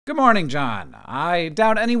Good morning, John. I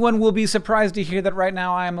doubt anyone will be surprised to hear that right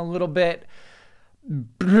now I am a little bit...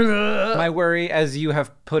 My worry, as you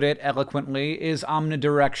have put it eloquently, is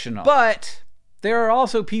omnidirectional. But there are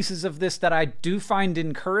also pieces of this that I do find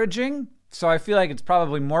encouraging, so I feel like it's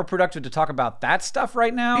probably more productive to talk about that stuff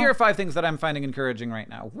right now. Here are 5 things that I'm finding encouraging right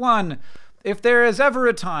now. 1, if there is ever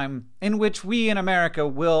a time in which we in America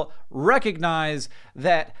will recognize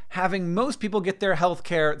that having most people get their health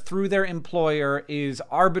care through their employer is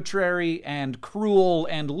arbitrary and cruel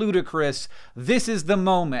and ludicrous, this is the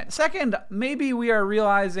moment. 2nd, maybe we are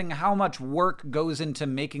realizing how much work goes into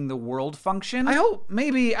making the world function. I hope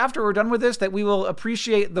maybe after we're done with this that we will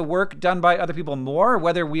appreciate the work done by other people more,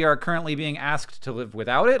 whether we are currently being asked to live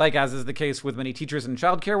without it, like as is the case with many teachers and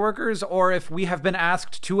childcare workers, or if we have been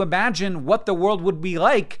asked to imagine what the world would be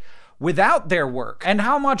like without their work, and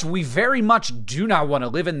how much we very much do not want to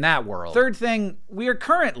live in that world. 3rd thing, we are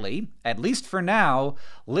currently, at least for now,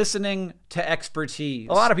 listening to expertise.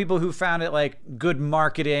 A lot of people who found it like good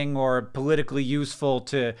marketing or politically useful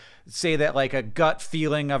to say that like a gut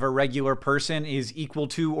feeling of a regular person is equal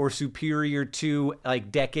to or superior to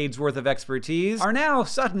like decades worth of expertise are now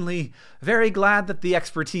suddenly very glad that the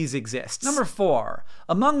expertise exists. Number 4,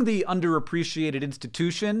 among the underappreciated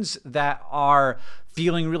institutions that are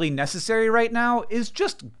feeling really necessary right now is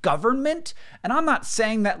just government. And I'm not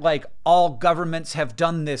saying that like all governments have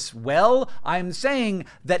done this well. I'm saying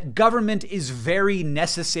that government is very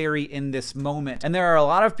necessary in this moment. And there are a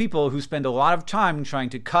lot of people who spend a lot of time trying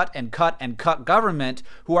to cut and cut and cut government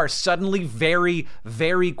who are suddenly very,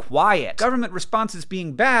 very quiet. Government responses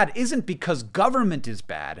being bad isn't because government is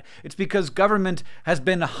bad. It's because government has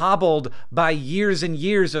been hobbled by years and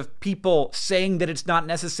years of people saying that it's not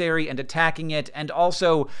necessary and attacking it, and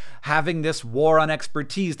also having this war on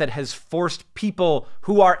expertise that has forced people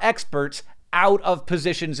who are experts out of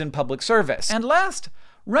positions in public service. And last,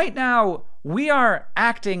 right now, we are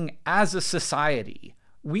acting as a society.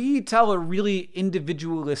 We tell a really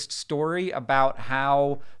individualist story about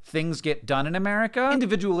how things get done in America.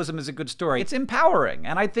 Individualism is a good story. It's empowering,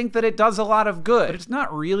 and I think that it does a lot of good, but it's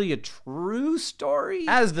not really a true story.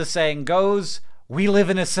 As the saying goes, we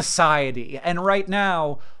live in a society, and right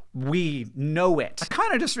now, we know it. I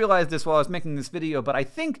kind of just realized this while I was making this video, but I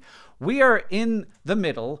think we are in the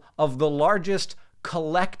middle of the largest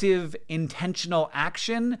collective intentional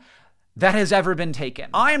action that has ever been taken.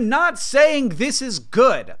 I'm not saying this is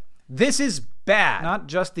good. This is bad. Not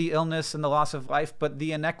just the illness and the loss of life, but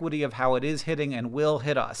the inequity of how it is hitting and will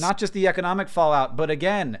hit us. Not just the economic fallout, but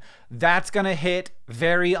again, that's gonna hit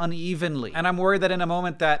very unevenly. And I'm worried that in a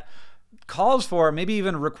moment that calls for, maybe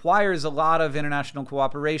even requires a lot of international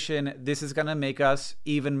cooperation, this is going to make us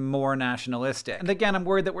even more nationalistic. And again, I'm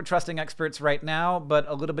worried that we're trusting experts right now, but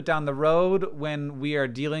a little bit down the road when we are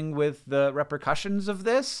dealing with the repercussions of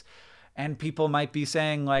this, and people might be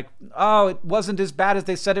saying like, oh, it wasn't as bad as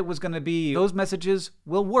they said it was going to be, those messages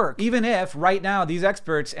will work. Even if right now these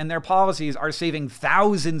experts and their policies are saving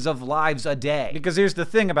thousands of lives a day. Because here's the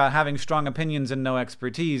thing about having strong opinions and no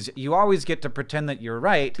expertise, you always get to pretend that you're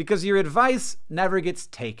right because your advice never gets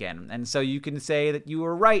taken. And so you can say that you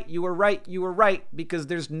were right, you were right, you were right, because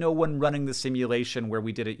there's no one running the simulation where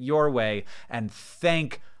we did it your way, and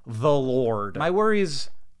thank the Lord. My worries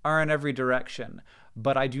are in every direction,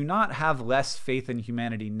 but I do not have less faith in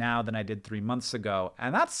humanity now than I did 3 months ago,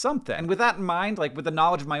 and that's something. And with that in mind, like with the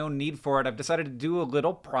knowledge of my own need for it, I've decided to do a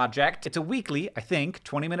little project. It's a weekly, I think,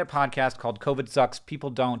 20-minute podcast called COVID Sucks, People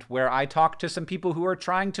Don't, where I talk to some people who are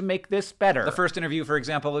trying to make this better. The first interview, for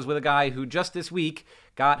example, is with a guy who just this week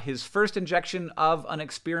got his first injection of an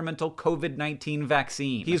experimental COVID-19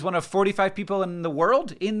 vaccine. He's one of 45 people in the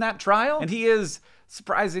world in that trial, and he is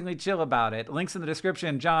surprisingly chill about it. Links in the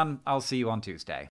description. John, I'll see you on Tuesday.